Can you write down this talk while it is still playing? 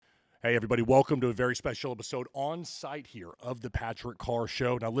Hey, everybody, welcome to a very special episode on site here of the Patrick Carr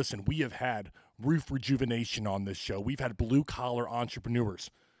Show. Now, listen, we have had roof rejuvenation on this show. We've had blue collar entrepreneurs.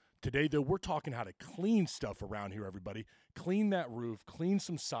 Today, though, we're talking how to clean stuff around here, everybody. Clean that roof, clean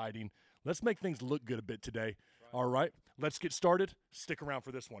some siding. Let's make things look good a bit today. All right, let's get started. Stick around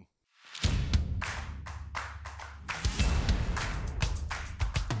for this one.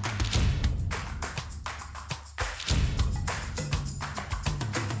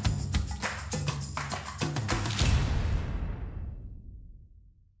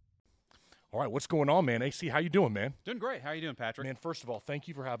 All right, what's going on, man? AC, how you doing, man? Doing great. How are you doing, Patrick? Man, first of all, thank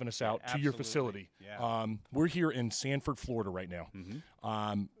you for having us out to your absolutely. facility. Yeah. We're here in Sanford, Florida right now.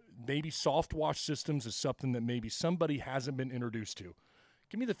 Maybe soft wash systems is something that maybe somebody hasn't been introduced to.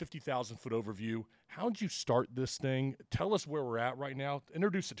 Give me the 50,000-foot overview. How'd you start this thing? Tell us where we're at right now.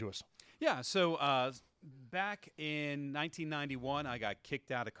 Introduce it to us. Yeah, so back in 1991, I got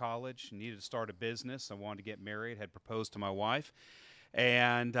kicked out of college, needed to start a business. I wanted to get married, had proposed to my wife,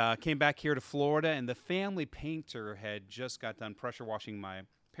 and came back here to Florida, and the family painter had just got done pressure washing my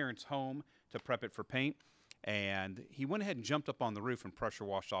parents' home to prep it for paint, and he went ahead and jumped up on the roof and pressure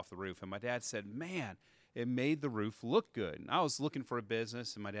washed off the roof, and my dad said, man, it made the roof look good. And I was looking for a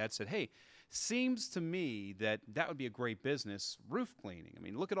business, and my dad said, hey, seems to me that would be a great business, roof cleaning. I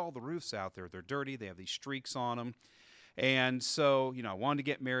mean, look at all the roofs out there. They're dirty. They have these streaks on them. And so, I wanted to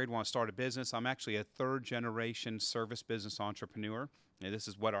get married, want to start a business. I'm actually a third-generation service business entrepreneur. And this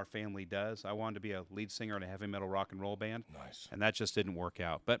is what our family does. I wanted to be a lead singer in a heavy metal rock and roll band. Nice. And that just didn't work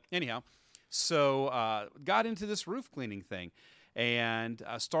out. But anyhow, so got into this roof cleaning thing and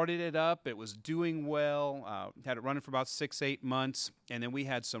started it up. It was doing well. Had it running for about 6-8 months. And then we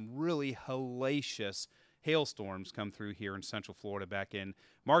had some really hellacious hailstorms come through here in Central Florida back in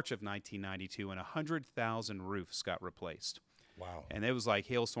March of 1992, and 100,000 roofs got replaced. Wow. And it was like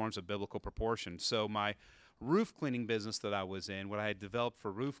hailstorms of biblical proportion. So my roof cleaning business that I was in, what I had developed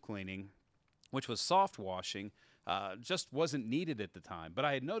for roof cleaning, which was soft washing, just wasn't needed at the time. But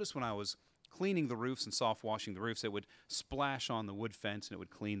I had noticed when I was cleaning the roofs and soft washing the roofs, it would splash on the wood fence, and it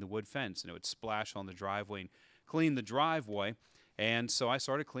would clean the wood fence, and it would splash on the driveway and clean the driveway. And so I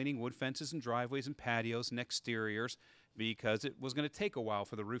started cleaning wood fences and driveways and patios and exteriors because it was going to take a while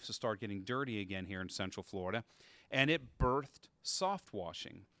for the roofs to start getting dirty again here in Central Florida. And it birthed soft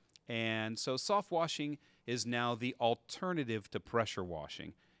washing. And so soft washing is now the alternative to pressure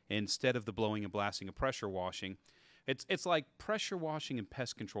washing. Instead of the blowing and blasting of pressure washing, it's like pressure washing and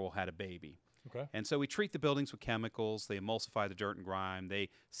pest control had a baby. Okay. And so we treat the buildings with chemicals. They emulsify the dirt and grime. They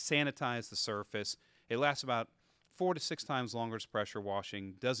sanitize the surface. It lasts about 4 to 6 times longer as pressure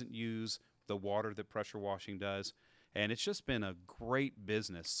washing, doesn't use the water that pressure washing does, and it's just been a great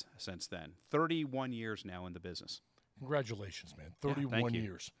business since then. 31 years now in the business. Congratulations, man. Yeah, 31 thank you.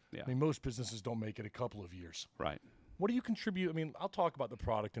 years. Yeah. I mean, most businesses don't make it a couple of years. Right. What do you contribute? I mean, I'll talk about the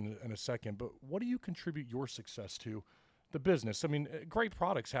product in a second, but what do you contribute your success to the business? I mean, great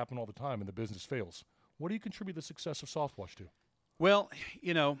products happen all the time and the business fails. What do you contribute the success of Softwash to? Well,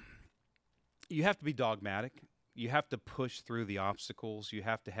 you have to be dogmatic. You have to push through the obstacles. You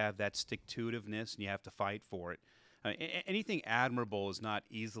have to have that stick-to-itiveness, and you have to fight for it. Anything admirable is not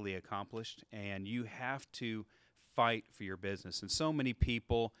easily accomplished, and you have to fight for your business. And so many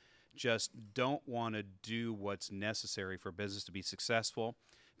people just don't want to do what's necessary for a business to be successful.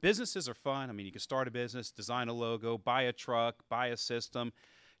 Businesses are fun. I mean, you can start a business, design a logo, buy a truck, buy a system.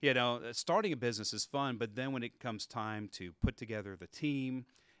 Starting a business is fun, but then when it comes time to put together the team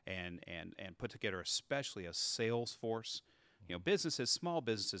and put together especially a sales force, small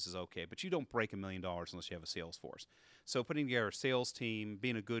businesses is okay, but you don't break $1 million unless you have a sales force. So putting together a sales team,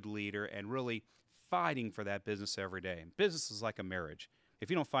 being a good leader, and really fighting for that business every day. Business is like a marriage. If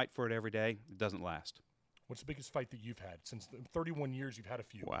you don't fight for it every day, it doesn't last. What's the biggest fight that you've had? Since 31 years, you've had a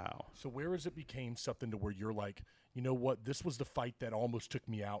few. Wow. So where has it became something to where you're like, you know what, this was the fight that almost took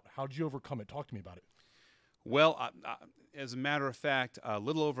me out. How did you overcome it? Talk to me about it. Well, as a matter of fact, a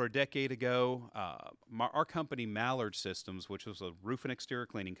little over a decade ago, our company, Mallard Systems, which was a roof and exterior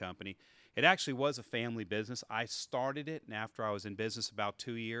cleaning company, it actually was a family business. I started it, and after I was in business about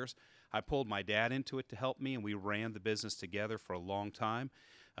 2 years, I pulled my dad into it to help me, and we ran the business together for a long time.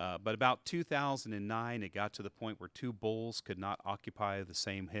 But about 2009, it got to the point where 2 bulls could not occupy the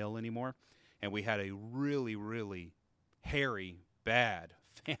same hill anymore, and we had a really, really hairy, bad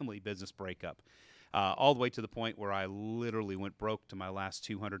family business breakup. All the way to the point where I literally went broke to my last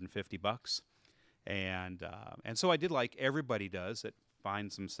 $250, and so I did like everybody does that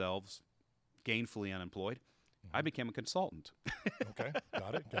finds themselves gainfully unemployed. I became a consultant. Okay,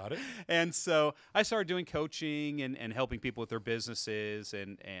 got it. And so I started doing coaching and helping people with their businesses.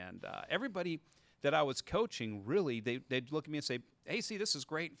 And everybody that I was coaching, really, they'd look at me and say, hey, see, this is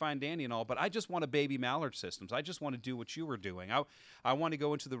great and fine, dandy and all, but I just want to baby Mallard Systems. I just want to do what you were doing. I want to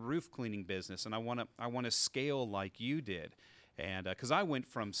go into the roof cleaning business, and I want to scale like you did. And because I went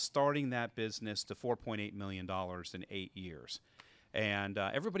from starting that business to $4.8 million in 8 years. And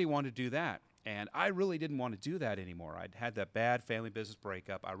everybody wanted to do that. And I really didn't want to do that anymore. I'd had that bad family business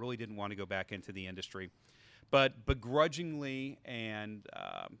breakup. I really didn't want to go back into the industry. But begrudgingly and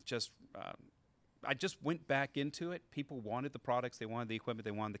I just went back into it. People wanted the products. They wanted the equipment. They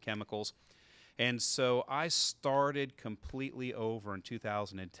wanted the chemicals. And so I started completely over in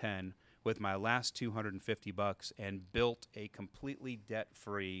 2010 with my last $250 and built a completely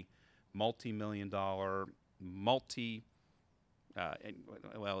debt-free, multi-million-dollar,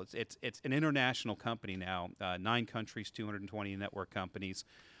 it's an international company now, 9 countries, 220 network companies,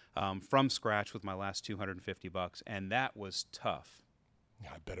 from scratch with my last $250, and that was tough. Yeah,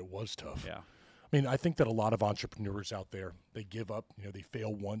 I bet it was tough. Yeah. I mean, I think that a lot of entrepreneurs out there, they give up. They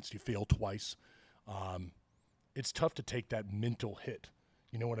fail once, you fail twice. It's tough to take that mental hit.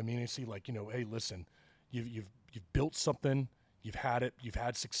 You know what I mean? You see, hey, listen, you've built something, you've had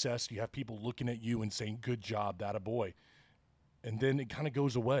success, you have people looking at you and saying, "Good job, that a boy," and then it kind of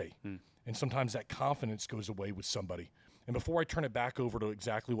goes away, and sometimes that confidence goes away with somebody. And before I turn it back over to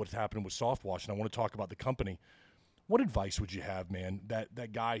exactly what's happening with Softwash, and I want to talk about the company. What advice would you have, man,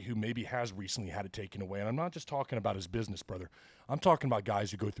 that guy who maybe has recently had it taken away? And I'm not just talking about his business, brother. I'm talking about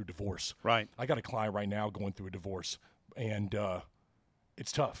guys who go through divorce. Right. I got a client right now going through a divorce, and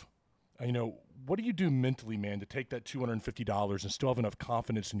it's tough. What do you do mentally, man, to take that $250 and still have enough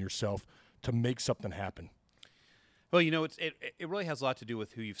confidence in yourself to make something happen? Well, it really has a lot to do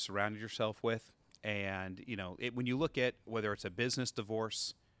with who you've surrounded yourself with. And, when you look at whether it's a business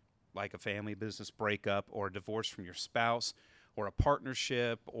divorce, like a family business breakup, or a divorce from your spouse, or a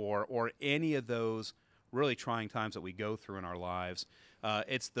partnership, or any of those really trying times that we go through in our lives,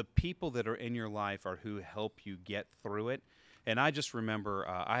 it's the people that are in your life are who help you get through it. And I just remember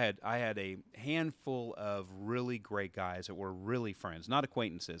I had a handful of really great guys that were really friends, not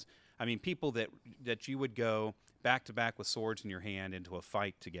acquaintances. I mean, people that you would go back to back with swords in your hand into a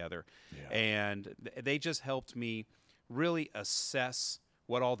fight together. Yeah. And they just helped me really assess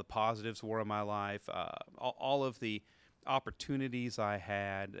what all the positives were in my life, all of the opportunities I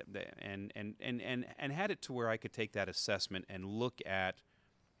had, and had it to where I could take that assessment and look at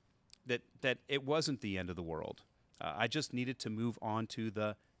that it wasn't the end of the world. I just needed to move on to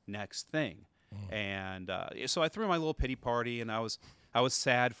the next thing. And so I threw my little pity party, and I was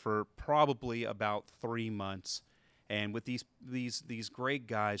sad for probably about 3 months. And with these great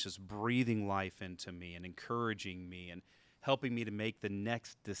guys just breathing life into me and encouraging me and helping me to make the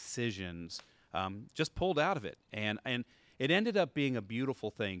next decisions, just pulled out of it. And it ended up being a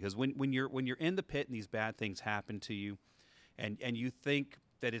beautiful thing, because when you're in the pit and these bad things happen to you, and you think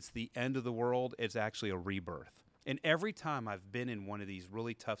that it's the end of the world, it's actually a rebirth. And every time I've been in one of these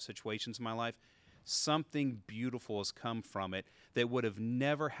really tough situations in my life, something beautiful has come from it that would have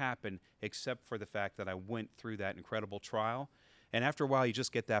never happened except for the fact that I went through that incredible trial. And after a while, you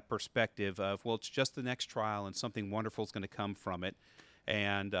just get that perspective of, well, it's just the next trial and something wonderful is going to come from it.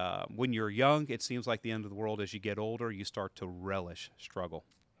 And when you're young, it seems like the end of the world. As you get older, you start to relish struggle.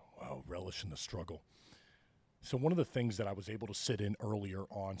 Wow, relish in the struggle. So one of the things that I was able to sit in earlier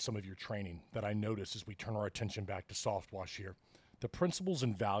on some of your training that I noticed as we turn our attention back to Softwash here, the principles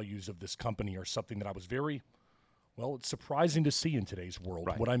and values of this company are something that I was it's surprising to see in today's world.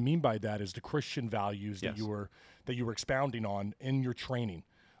 Right. What I mean by that is the Christian values Yes. that you were expounding on in your training.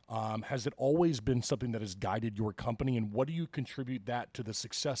 Has it always been something that has guided your company, and what do you contribute that to the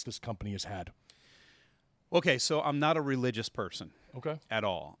success this company has had? Okay, so I'm not a religious person. Okay. At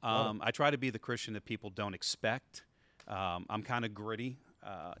all. I try to be the Christian that people don't expect. I'm kind of gritty.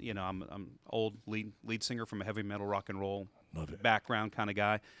 I'm old lead singer from a heavy metal rock and roll background kind of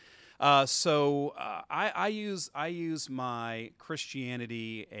guy. So I use my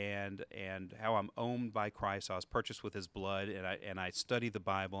Christianity and how I'm owned by Christ. I was purchased with His blood, and I study the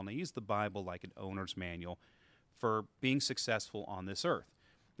Bible, and I use the Bible like an owner's manual for being successful on this earth.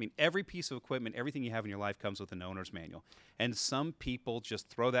 I mean, every piece of equipment, everything you have in your life comes with an owner's manual. And some people just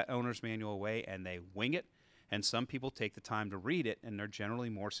throw that owner's manual away and they wing it. And some people take the time to read it, and they're generally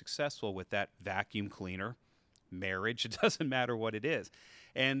more successful with that vacuum cleaner, marriage. It doesn't matter what it is.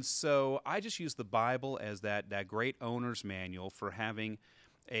 And so I just use the Bible as that great owner's manual for having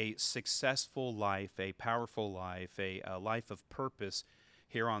a successful life, a powerful life, a life of purpose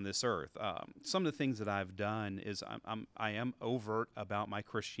here on this earth. Some of the things that I've done is I am overt about my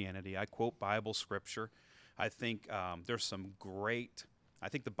Christianity. I quote Bible scripture. I think there's some great. I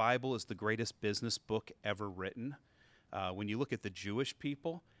think the Bible is the greatest business book ever written. When you look at the Jewish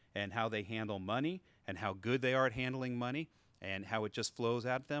people and how they handle money and how good they are at handling money and how it just flows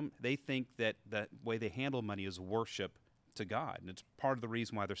at them, they think that the way they handle money is worship to God, and it's part of the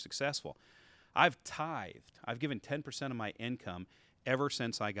reason why they're successful. I've tithed. I've given 10% of my income ever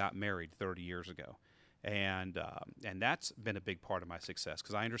since I got married 30 years ago, and that's been a big part of my success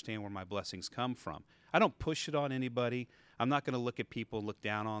because I understand where my blessings come from. I don't push it on anybody. I'm not going to look at people and look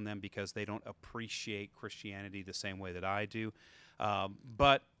down on them because they don't appreciate Christianity the same way that I do.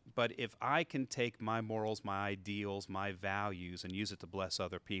 But if I can take my morals, my ideals, my values, and use it to bless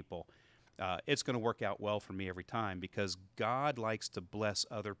other people, it's going to work out well for me every time because God likes to bless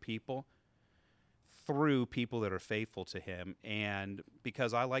other people through people that are faithful to Him. And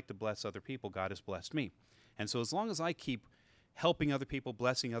because I like to bless other people, God has blessed me. And so as long as I keep helping other people,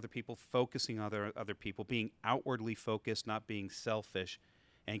 blessing other people, focusing on other people, being outwardly focused, not being selfish,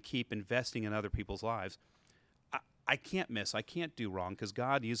 and keep investing in other people's lives, I can't miss. I can't do wrong because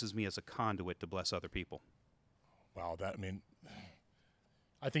God uses me as a conduit to bless other people. Wow,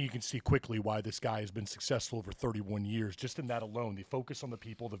 I think you can see quickly why this guy has been successful over 31 years. Just in that alone, the focus on the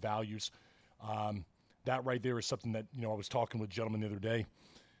people, the values, that right there is something that, I was talking with a gentleman the other day.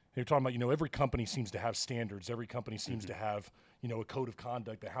 They were talking about, every company seems to have standards. Every company seems to have, a code of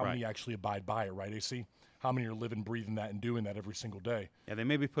conduct, but how many actually abide by it, right, AC? How many are living, breathing that, and doing that every single day? Yeah, they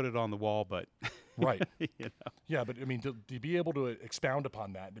maybe put it on the wall, but... Right. Yeah, but, to be able to expound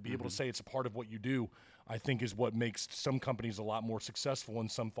upon that, to be able to say it's a part of what you do, I think is what makes some companies a lot more successful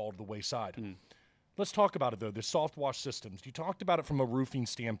and some fall to the wayside. Let's talk about it, though, the soft wash systems. You talked about it from a roofing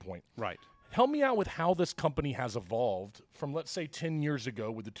standpoint. Right. Help me out with how this company has evolved from, let's say, 10 years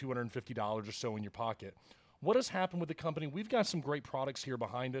ago with the $250 or so in your pocket. What has happened with the company? We've got some great products here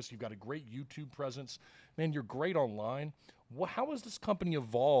behind us. You've got a great YouTube presence. Man, you're great online. How has this company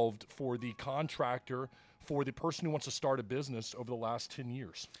evolved for the contractor, for the person who wants to start a business over the last 10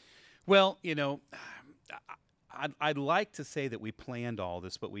 years? Well, I'd like to say that we planned all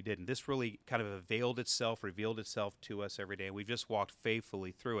this, but we didn't. This really kind of revealed itself to us every day. We've just walked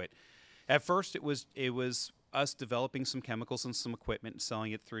faithfully through it. At first, it was us developing some chemicals and some equipment and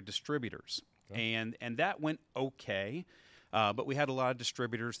selling it through distributors, and that went okay. But we had a lot of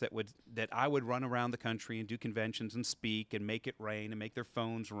distributors that I would run around the country and do conventions and speak and make it rain and make their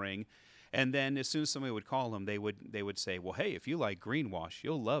phones ring. And then as soon as somebody would call them, they would say, "Well, hey, if you like green wash,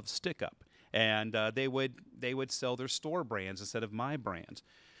 you'll love Stick Up." And they would sell their store brands instead of my brands.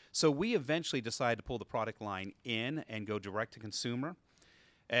 So we eventually decided to pull the product line in and go direct to consumer.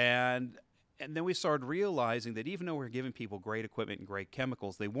 And then we started realizing that even though we were giving people great equipment and great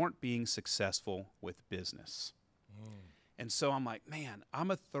chemicals, they weren't being successful with business. And so I'm like, man, I'm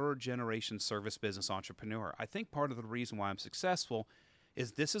a third-generation service business entrepreneur. I think part of the reason why I'm successful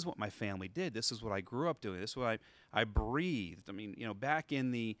is this is what my family did. This is what I grew up doing. This is what I breathed. Back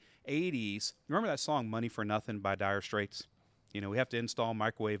in the 80s, remember that song Money for Nothing by Dire Straits? We have to install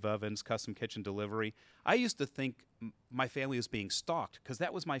microwave ovens, custom kitchen delivery. I used to think my family was being stalked because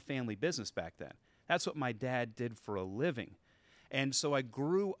that was my family business back then. That's what my dad did for a living. And so I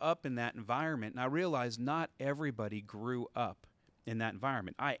grew up in that environment, and I realized not everybody grew up in that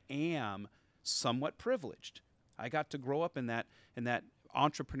environment. I am somewhat privileged. I got to grow up in that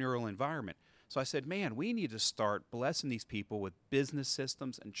entrepreneurial environment. So I said, man, we need to start blessing these people with business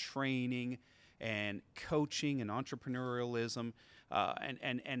systems and training and coaching and entrepreneurialism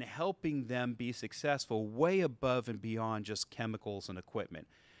and helping them be successful way above and beyond just chemicals and equipment.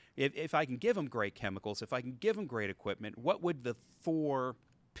 If I can give them great chemicals, if I can give them great equipment, what would the 4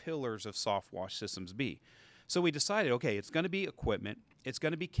 pillars of soft wash systems be? So we decided, okay, it's going to be equipment, it's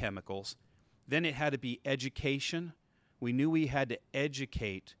going to be chemicals, then it had to be education. We knew we had to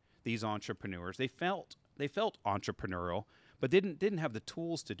educate these entrepreneurs. They felt entrepreneurial, but didn't have the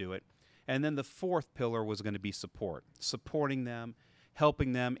tools to do it. And then the 4th pillar was going to be support, supporting them,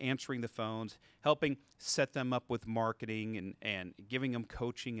 helping them, answering the phones, helping set them up with marketing and giving them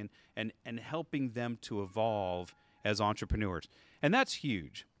coaching and helping them to evolve as entrepreneurs. And that's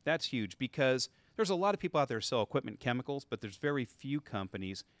huge. That's huge because there's a lot of people out there who sell equipment chemicals, but there's very few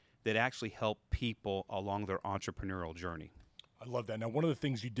companies that actually help people along their entrepreneurial journey. I love that. Now, one of the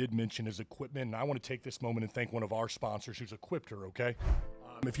things you did mention is equipment, and I want to take this moment and thank one of our sponsors who's Equipter, okay?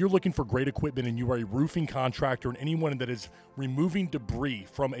 If you're looking for great equipment and you are a roofing contractor and anyone that is removing debris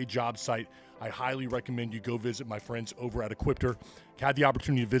from a job site, I highly recommend you go visit my friends over at Equipter. Had the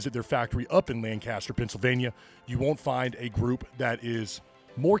opportunity to visit their factory up in Lancaster, Pennsylvania. You won't find a group that is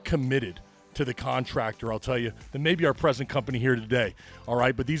more committed to the contractor, I'll tell you, than maybe our present company here today. All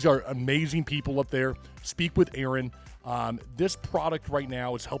right, but these are amazing people up there. Speak with Aaron. This product right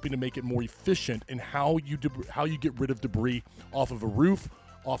now is helping to make it more efficient in how you get rid of debris off of a roof,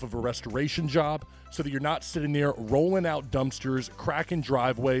 off of a restoration job, so that you're not sitting there rolling out dumpsters, cracking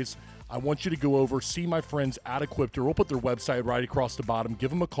driveways. I want you to go over, see my friends at Equipter. We'll put their website right across the bottom. Give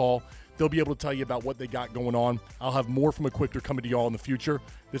them a call. They'll be able to tell you about what they got going on. I'll have more from Equipter coming to y'all in the future.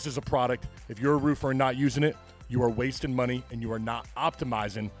 This is a product. If you're a roofer and not using it, you are wasting money and you are not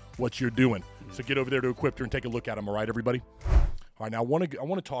optimizing what you're doing. So get over there to Equipter and take a look at them. All right, everybody? All right, now I want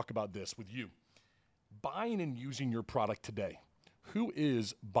to talk about this with you. Buying and using your product today. Who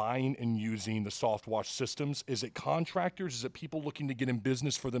is buying and using the soft wash systems? Is it contractors? Is it people looking to get in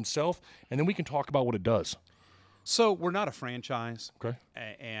business for themselves? And then we can talk about what it does. So we're not a franchise, Okay.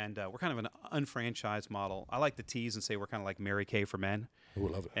 And we're kind of an unfranchised model. I like to tease and say we're kind of like Mary Kay for men. I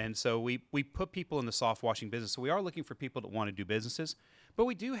love it. And so we put people in the soft washing business. So we are looking for people that want to do businesses, but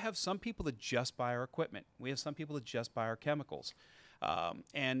we do have some people that just buy our equipment. We have some people that just buy our chemicals.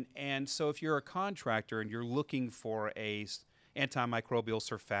 And so if you're a contractor and you're looking for a antimicrobial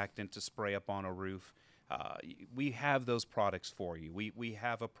surfactant to spray up on a roof, we have those products for you. We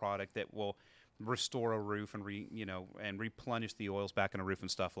have a product that will restore a roof and replenish the oils back in a roof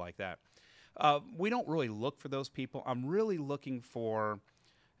and stuff like that. We don't really look for those people. I'm really looking for,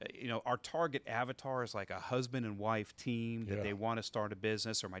 our target avatar is like a husband and wife team that they want to start a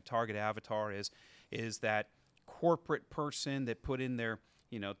business, or my target avatar is that corporate person that put in their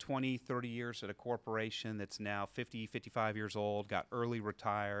 20, 30 years at a corporation that's now 50, 55 years old, got early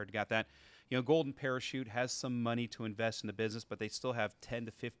retired, got that, golden parachute, has some money to invest in the business, but they still have 10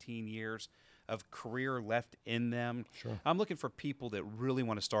 to 15 years of career left in them. Sure. I'm looking for people that really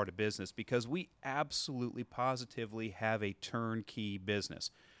want to start a business because we absolutely positively have a turnkey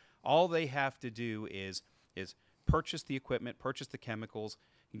business. All they have to do is purchase the equipment, purchase the chemicals,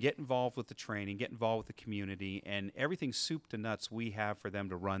 get involved with the training, get involved with the community, and everything soup to nuts we have for them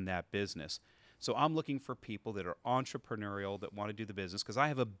to run that business. So I'm looking for people that are entrepreneurial, that want to do the business, because I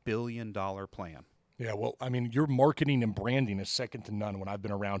have $1 billion plan. Yeah, well, I mean, your marketing and branding is second to none when I've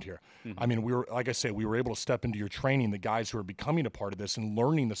been around here. I mean, we were able to step into your training, the guys who are becoming a part of this and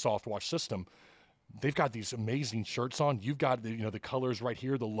learning the soft wash system. They've got these amazing shirts on. You've got the colors right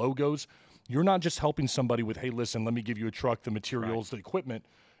here, the logos. You're not just helping somebody with, hey, listen, let me give you a truck, the materials, the equipment.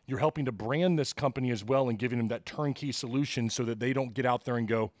 You're helping to brand this company as well and giving them that turnkey solution so that they don't get out there and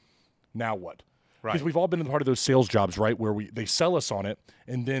go, now what? Because we've all been in part of those sales jobs, right, where they sell us on it,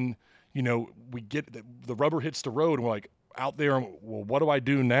 and then we get the rubber hits the road, and we're like out there, well, what do I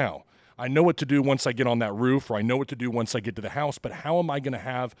do now? I know what to do once I get on that roof, or I know what to do once I get to the house, but how am I going to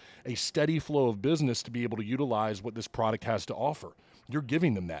have a steady flow of business to be able to utilize what this product has to offer? You're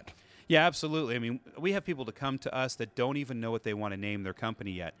giving them that. Yeah, absolutely. I mean, we have people to come to us that don't even know what they want to name their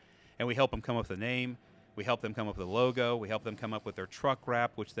company yet, and we help them come up with a name. We help them come up with a logo. We help them come up with their truck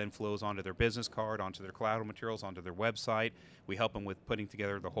wrap, which then flows onto their business card, onto their collateral materials, onto their website. We help them with putting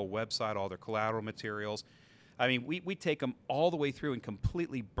together the whole website, all their collateral materials. I mean, we take them all the way through and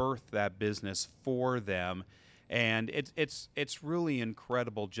completely birth that business for them. And it's really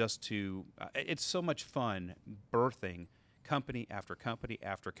incredible just to it's so much fun birthing company after company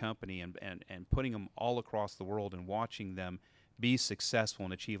after company and putting them all across the world and watching them be successful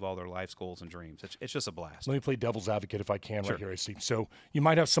and achieve all their life's goals and dreams. It's just a blast. Let me play devil's advocate if I can Sure. right here, AC. So you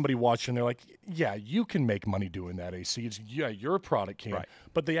might have somebody watching, they're like, yeah, you can make money doing that, AC. Your product can. Right.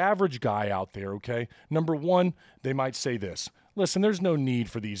 But the average guy out there, okay, number one, they might say this. Listen, there's no need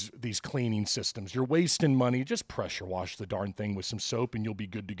for these cleaning systems. You're wasting money. Just pressure wash the darn thing with some soap and you'll be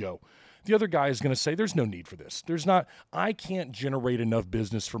good to go. The other guy is going to say, there's no need for this. I can't generate enough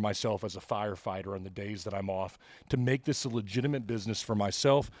business for myself as a firefighter on the days that I'm off to make this a legitimate business for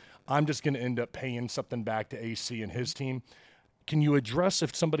myself. I'm just going to end up paying something back to AC and his team. Can you address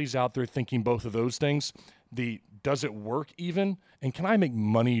if somebody's out there thinking both of those things? Does it work even? And can I make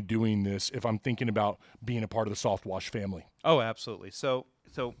money doing this if I'm thinking about being a part of the Soft Wash family? Oh, absolutely. So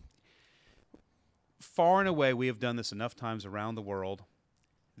far and away, we have done this enough times around the world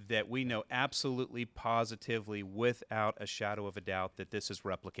that we know absolutely, positively, without a shadow of a doubt that this is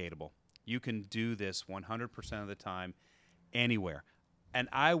replicatable. You can do this 100% of the time anywhere. And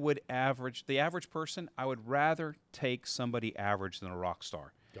the average person, I would rather take somebody average than a rock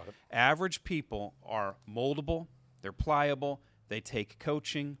star. Got it. Average people are moldable, they're pliable, they take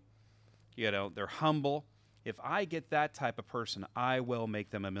coaching, they're humble. If I get that type of person, I will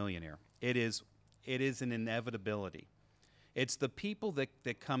make them a millionaire. It is an inevitability. It's the people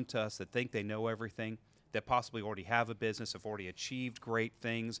that come to us that think they know everything, that possibly already have a business, have already achieved great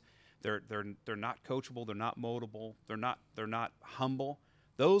things. They're not coachable, they're not moldable, they're not humble.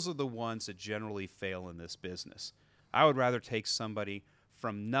 Those are the ones that generally fail in this business. I would rather take somebody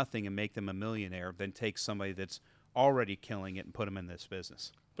from nothing and make them a millionaire than take somebody that's already killing it and put them in this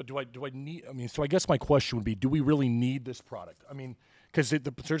business. But do I need? I mean, so I guess my question would be: do we really need this product? I mean, because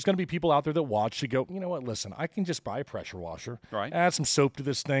there's going to be people out there that watch to go, you know what? Listen, I can just buy a pressure washer, Right. add some soap to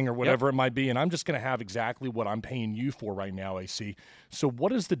this thing or whatever it might be, and I'm just going to have exactly what I'm paying you for right now, AC. So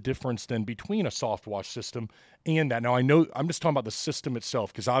what is the difference then between a soft wash system and that? Now I know I'm just talking about the system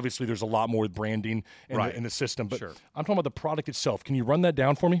itself because obviously there's a lot more branding in the system, but Sure. I'm talking about the product itself. Can you run that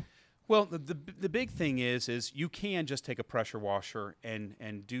down for me? Well, the big thing is you can just take a pressure washer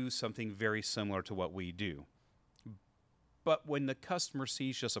and do something very similar to what we do. But when the customer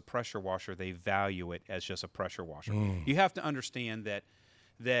sees just a pressure washer, they value it as just a pressure washer. You have to understand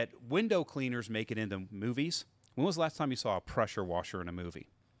that window cleaners make it into movies. When was the last time you saw a pressure washer in a movie?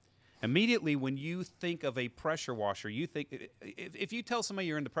 Immediately, when you think of a pressure washer, you think if you tell somebody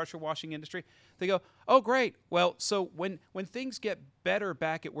you're in the pressure washing industry, they go, "Oh, great. Well, so when things get better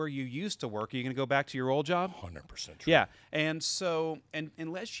back at where you used to work, are you going to go back to your old job?" 100% true. Yeah, and so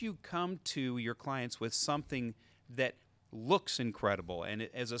unless you come to your clients with something that looks incredible and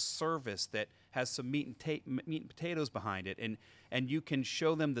it, as a service that has some meat and potatoes behind it, and you can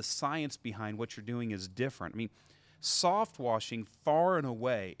show them the science behind what you're doing is different. I mean, soft washing far and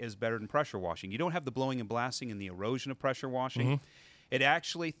away is better than pressure washing. You don't have the blowing and blasting and the erosion of pressure washing. It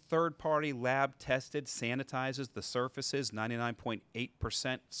actually third-party lab tested, sanitizes the surfaces,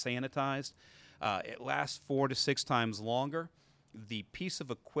 99.8% sanitized. It lasts 4 to 6 times longer. The piece of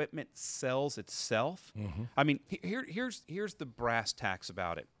equipment sells itself. I mean, here's the brass tacks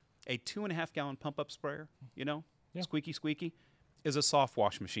about it. A 2.5-gallon pump-up sprayer, squeaky squeaky, is a soft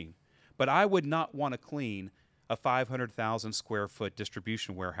wash machine. But I would not want to clean a 500,000 square foot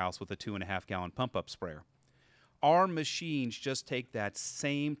distribution warehouse with a 2.5-gallon pump-up sprayer. Our machines just take that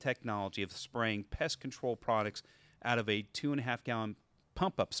same technology of spraying pest control products out of a 2.5-gallon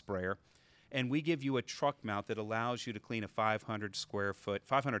pump-up sprayer, and we give you a truck mount that allows you to clean a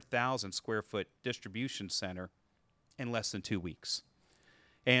 500,000 square foot distribution center in less than 2 weeks.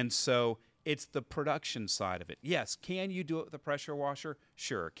 And so it's the production side of it. Yes, can you do it with a pressure washer?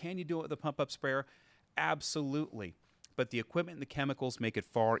 Sure. Can you do it with a pump-up sprayer? Absolutely. But the equipment and the chemicals make it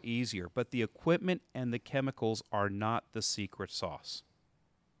far easier. But the equipment and the chemicals are not the secret sauce.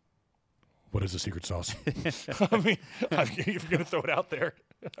 What is the secret sauce? I mean, you're going to throw it out there.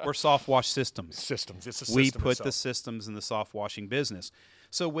 We're soft wash systems. Systems. It's a system. We put itself. the systems in the soft washing business.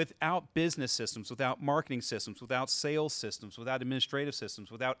 So without business systems, without marketing systems, without sales systems, without administrative systems,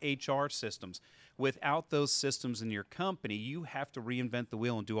 without HR systems, without those systems in your company, you have to reinvent the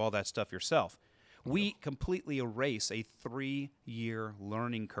wheel and do all that stuff yourself. We completely erase a 3-year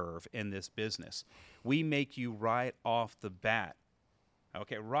learning curve in this business. We make you right off the bat, a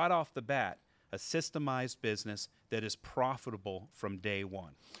systemized business that is profitable from day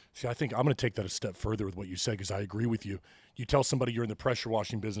one. See, I think I'm going to take that a step further with what you said because I agree with you. You tell somebody you're in the pressure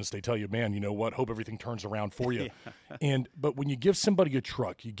washing business, they tell you, man, you know what, hope everything turns around for you. But when you give somebody a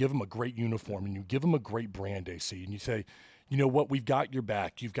truck, you give them a great uniform and you give them a great brand, AC, and you say, you know what, we've got your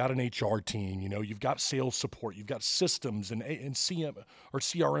back. You've got an HR team, you've got sales support, you've got systems and CM or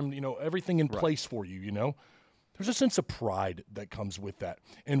CRM, everything in place for you, There's a sense of pride that comes with that.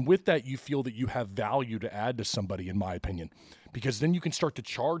 And with that, you feel that you have value to add to somebody, in my opinion, because then you can start to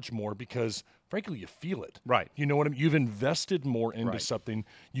charge more because, frankly, you feel it. Right. You know what I mean? You've invested more into Right. something.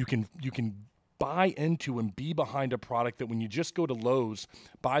 You can buy into and be behind a product that when you just go to Lowe's,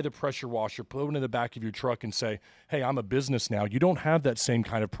 buy the pressure washer, put it in the back of your truck and say, hey, I'm a business now. You don't have that same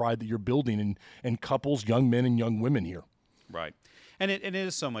kind of pride that you're building in couples, young men and young women here. Right. And it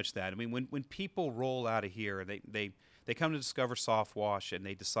is so much that. I mean, when people roll out of here, they come to Discover Soft Wash and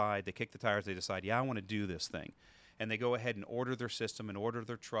they kick the tires, they decide, yeah, I want to do this thing. And they go ahead and order their system and order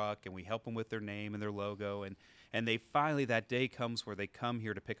their truck, and we help them with their name and their logo. And they finally, that day comes where they come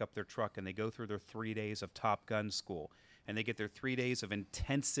here to pick up their truck, and they go through their 3 days of Top Gun school. And they get their 3 days of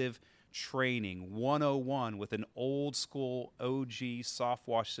intensive training, 101, with an old school OG soft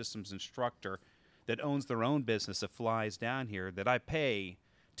wash systems instructor that owns their own business that flies down here, that I pay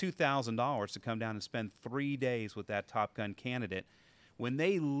 $2,000 to come down and spend 3 days with that Top Gun candidate. When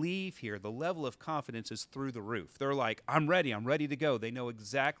they leave here, the level of confidence is through the roof. They're like, I'm ready to go. They know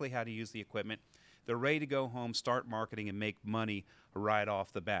exactly how to use the equipment. They're ready to go home, start marketing, and make money right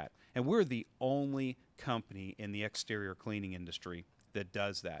off the bat. And we're the only company in the exterior cleaning industry that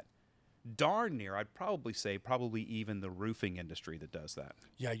does that. darn near, I'd probably say, probably even the roofing industry that does that.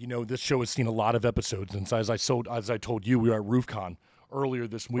 Yeah, this show has seen a lot of episodes, and so as I told you, we were at RoofCon earlier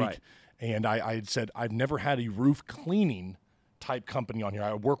this week, Right. and I had said I've never had a roof cleaning type company on here.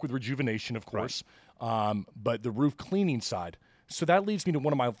 I work with Rejuvenation, of course, but the roof cleaning side. So that leads me to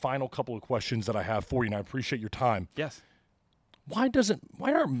one of my final couple of questions that I have for you, and I appreciate your time. Yes. Why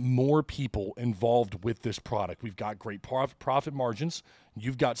aren't more people involved with this product? We've got great profit margins.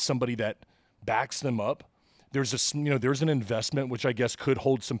 You've got somebody that backs them up. There's there's an investment which I guess could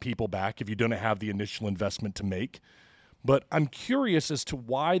hold some people back if you don't have the initial investment to make. But I'm curious as to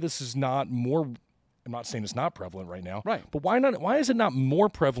why this is not more. I'm not saying it's not prevalent right now, Right. But why not? Why is it not more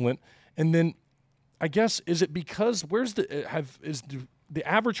prevalent? And then, I guess, is it because is the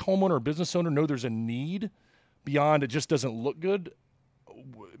average homeowner or business owner know there's a need beyond it just doesn't look good?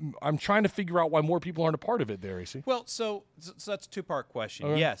 I'm trying to figure out why more people aren't a part of it there, AC. Well, so that's a two-part question.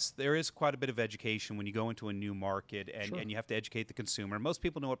 Okay. Yes, there is quite a bit of education when you go into a new market, and, Sure. and you have to educate the consumer. Most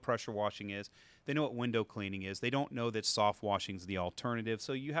people know what pressure washing is. They know what window cleaning is. They don't know that soft washing is the alternative,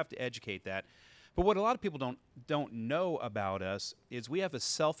 so you have to educate that. But what a lot of people don't know about us is we have a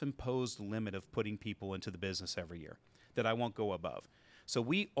self-imposed limit of putting people into the business every year that I won't go above. So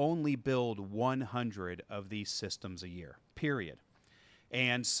we only build 100 of these systems a year, period.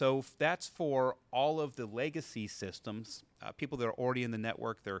 And so that's for all of the legacy systems, people that are already in the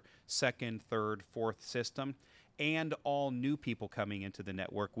network, their second, third, fourth system, and all new people coming into the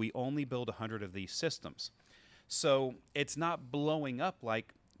network. We only build 100 of these systems. So it's not blowing up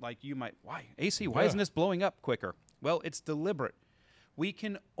like you might. Why? AC, why isn't this blowing up quicker? Well, it's deliberate. We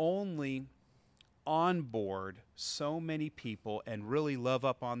can only onboard so many people and really love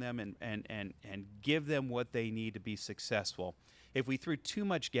up on them and give them what they need to be successful. If we threw too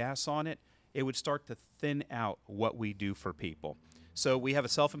much gas on it, it would start to thin out what we do for people. So we have a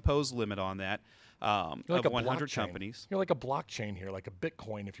self-imposed limit on that of 100 companies. You're like a blockchain here, like a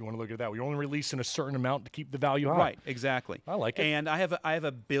Bitcoin, if you want to look at that. We're only releasing a certain amount to keep the value high. Right, exactly. I like it. And I have a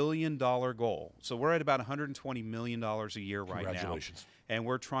 $1 billion goal. So we're at about $120 million a year right now. Congratulations. And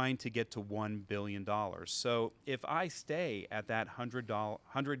we're trying to get to $1 billion. So if I stay at that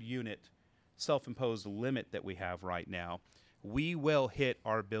 100-unit self-imposed limit that we have right now, we will hit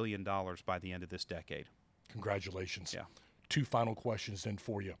our $1 billion by the end of this decade. Congratulations. Yeah. Two final questions then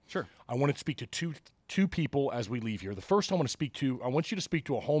for you. Sure. I want to speak to two people as we leave here. The first I want you to speak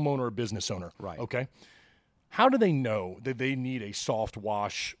to a homeowner or business owner. Right. Okay. How do they know that they need a soft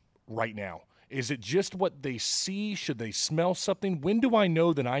wash right now? Is it just what they see? Should they smell something? When do I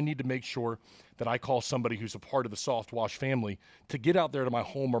know that I need to make sure that I call somebody who's a part of the soft wash family to get out there to my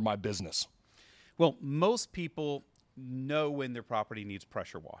home or my business? Well, most people know when their property needs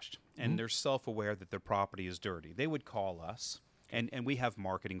pressure washed, and they're self-aware that their property is dirty. They would call us, and we have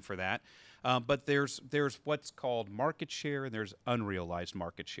marketing for that. But there's what's called market share, and there's unrealized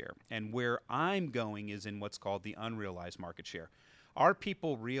market share. And where I'm going is in what's called the unrealized market share. Our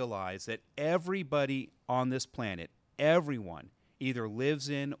people realize that everybody on this planet, everyone, either lives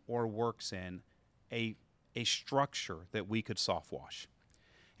in or works in a structure that we could soft wash.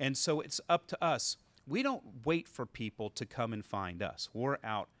 And so it's up to us. We don't wait for people to come and find us. We're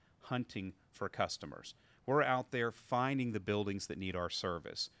out hunting for customers. We're out there finding the buildings that need our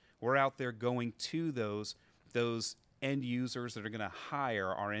service. We're out there going to those end users that are going to hire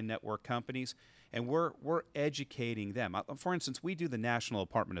our in-network companies, and we're educating them. For instance, we do the National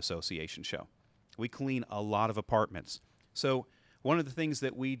Apartment Association show. We clean a lot of apartments. So one of the things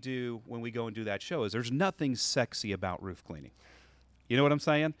that we do when we go and do that show is there's nothing sexy about roof cleaning. You know what I'm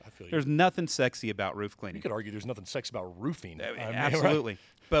saying? I feel you. There's nothing sexy about roof cleaning. You could argue there's nothing sexy about roofing. Absolutely.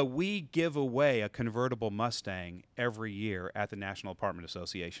 But we give away a convertible Mustang every year at the National Apartment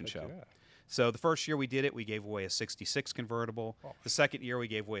Association show. yeah. So the first year we did it, we gave away a 66 convertible. The second year we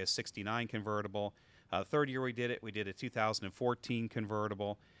gave away a 69 convertible. The third year we did it, we did a 2014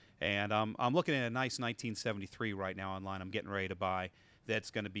 convertible. And I'm looking at a nice 1973 right now online I'm getting ready to buy.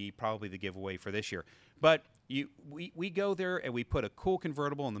 That's going to be probably the giveaway for this year. But we go there and we put a cool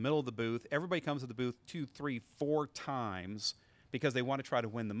convertible in the middle of the booth. Everybody comes to the booth 2, 3, 4 times because they want to try to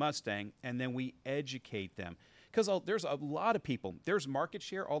win the Mustang, and then we educate them. Because there's a lot of people. There's market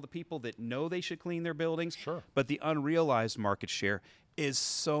share, all the people that know they should clean their buildings. Sure. But the unrealized market share is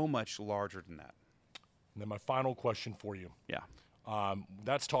so much larger than that. And then my final question for you. Yeah.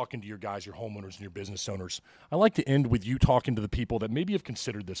 That's talking to your guys, your homeowners, and your business owners. I like to end with you talking to the people that maybe have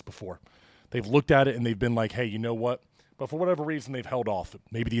considered this before. They've looked at it and they've been like, hey, you know what? But for whatever reason, they've held off.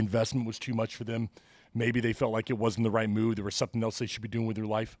 Maybe the investment was too much for them. Maybe they felt like it wasn't the right move. There was something else they should be doing with their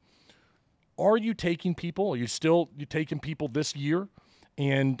life. Are you taking people? Are you taking people this year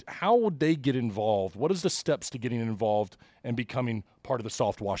And how would they get involved? What is the steps to getting involved and becoming part of the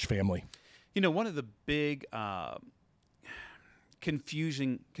Soft Wash family? You know, one of the big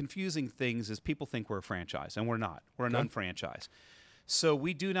confusing things is people think we're a franchise, and we're not. We're an unfranchise. So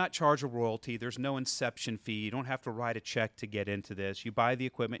we do not charge a royalty. There's no inception fee. You don't have to write a check to get into this. You buy the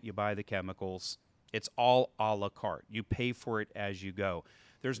equipment, you buy the chemicals. It's all a la carte. You pay for it as you go.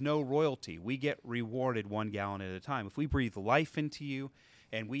 There's no royalty. We get rewarded 1 gallon at a time. If we breathe life into you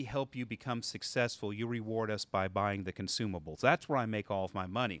and we help you become successful, you reward us by buying the consumables. That's where I make all of my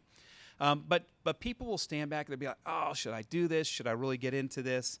money. But people will stand back and they'll be like, oh, should I do this? Should I really get into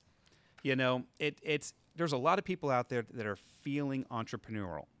this? You know, there's a lot of people out there that are feeling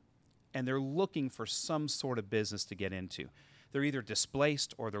entrepreneurial, and they're looking for some sort of business to get into. They're either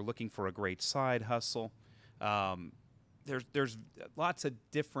displaced or they're looking for a great side hustle. There's lots of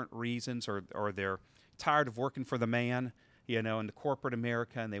different reasons, or they're tired of working for the man, you know, in the corporate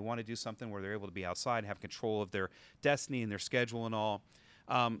America, and they want to do something where they're able to be outside and have control of their destiny and their schedule and all.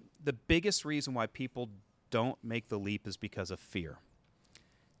 The biggest reason why people don't make the leap is because of fear,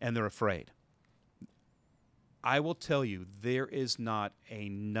 and they're afraid. I will tell you, there is not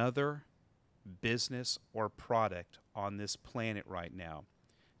another business or product on this planet right now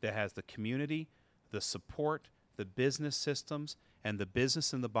that has the community, the support, the business systems, and the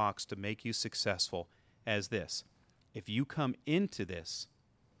business in the box to make you successful as this. If you come into this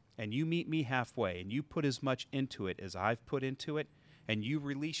and you meet me halfway and you put as much into it as I've put into it, and you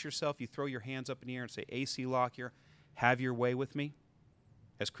release yourself, you throw your hands up in the air and say, AC Lockyer, have your way with me.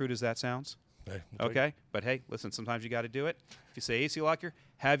 As crude as that sounds. Hey, okay? But hey, listen, sometimes you got to do it. If you say, AC Lockyer,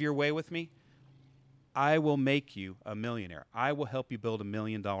 have your way with me, I will make you a millionaire. I will help you build $1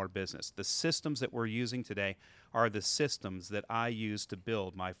 million business. The systems that we're using today are the systems that I use to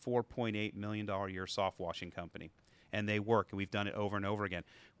build my $4.8 million a year soft washing company. And they work, and we've done it over and over again.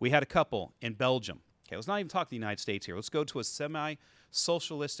 We had a couple in Belgium. Okay, let's not even talk the United States here. Let's go to a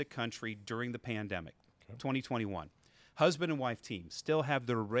semi-socialistic country during the pandemic, 2021. Husband and wife team still have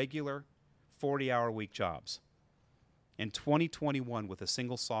their regular 40-hour-a-week jobs. In 2021, with a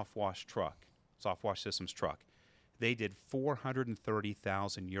single soft wash systems truck, they did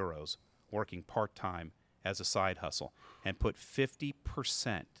 430,000 euros working part-time as a side hustle and put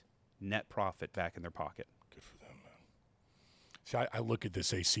 50% net profit back in their pocket. Good for them, man. See, I look at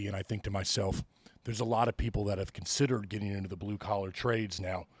this, AC, and I think to myself, there's a lot of people that have considered getting into the blue-collar trades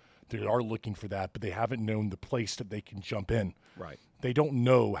now. They are looking for that, but they haven't known the place that they can jump in. Right. They don't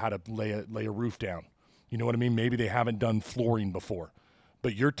know how to lay a roof down. You know what I mean? Maybe they haven't done flooring before.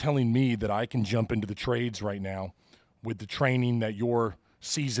 But you're telling me that I can jump into the trades right now with the training that your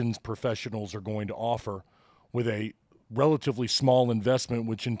seasoned professionals are going to offer with a relatively small investment,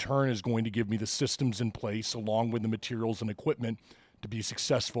 which in turn is going to give me the systems in place along with the materials and equipment to be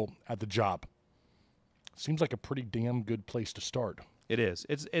successful at the job. Seems like a pretty damn good place to start. It is.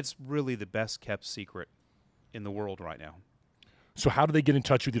 It's really the best kept secret in the world right now. So how do they get in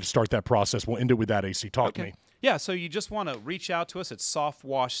touch with you to start that process? We'll end it with that, AC. Talk to me. Yeah, so you just want to reach out to us at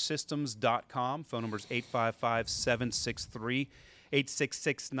softwashsystems.com. Phone number is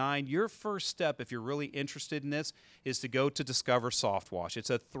 855-763-8669. Your first step, if you're really interested in this, is to go to Discover Soft Wash. It's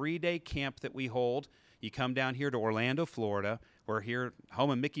a 3-day camp that we hold. You come down here to Orlando, Florida. We're here, home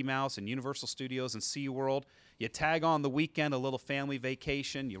of Mickey Mouse and Universal Studios and SeaWorld. You tag on the weekend, a little family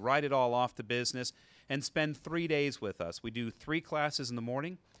vacation. You write it all off the business and spend 3 days with us. We do 3 classes in the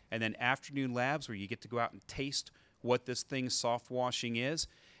morning and then afternoon labs where you get to go out and taste what this thing soft washing is.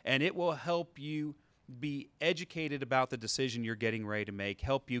 And it will help you be educated about the decision you're getting ready to make,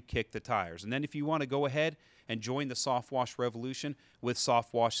 help you kick the tires. And then if you want to go ahead and join the soft wash revolution with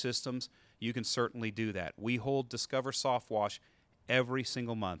Soft Wash Systems, you can certainly do that. We hold Discover Soft Wash every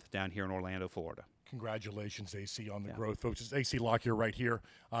single month down here in Orlando, Florida. Congratulations, AC, on the growth, folks. It's AC Lockyer right here.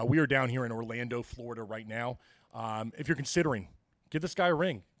 We are down here in Orlando, Florida right now. If you're considering, give this guy a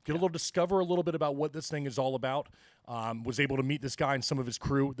ring. Discover a little bit about what this thing is all about. Was able to meet this guy and some of his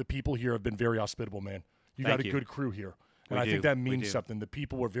crew. The people here have been very hospitable, man. You got a good crew here. And I think that means something. The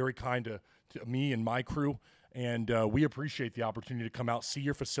people were very kind to me and my crew, and we appreciate the opportunity to come out, see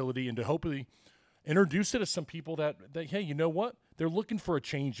your facility, and to hopefully introduce it to some people that, hey, you know what? They're looking for a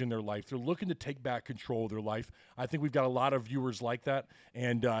change in their life. They're looking to take back control of their life. I think we've got a lot of viewers like that,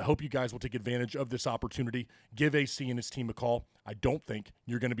 and I hope you guys will take advantage of this opportunity. Give AC and his team a call. I don't think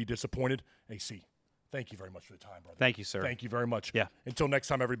you're going to be disappointed. AC, thank you very much for the time, brother. Thank you, sir. Thank you very much. Yeah. Until next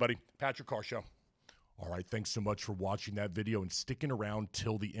time, everybody, Patrick Carr Show. All right, thanks so much for watching that video and sticking around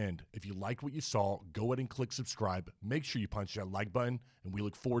till the end. If you liked what you saw, go ahead and click subscribe. Make sure you punch that like button, and we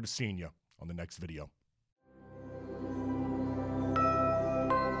look forward to seeing you on the next video.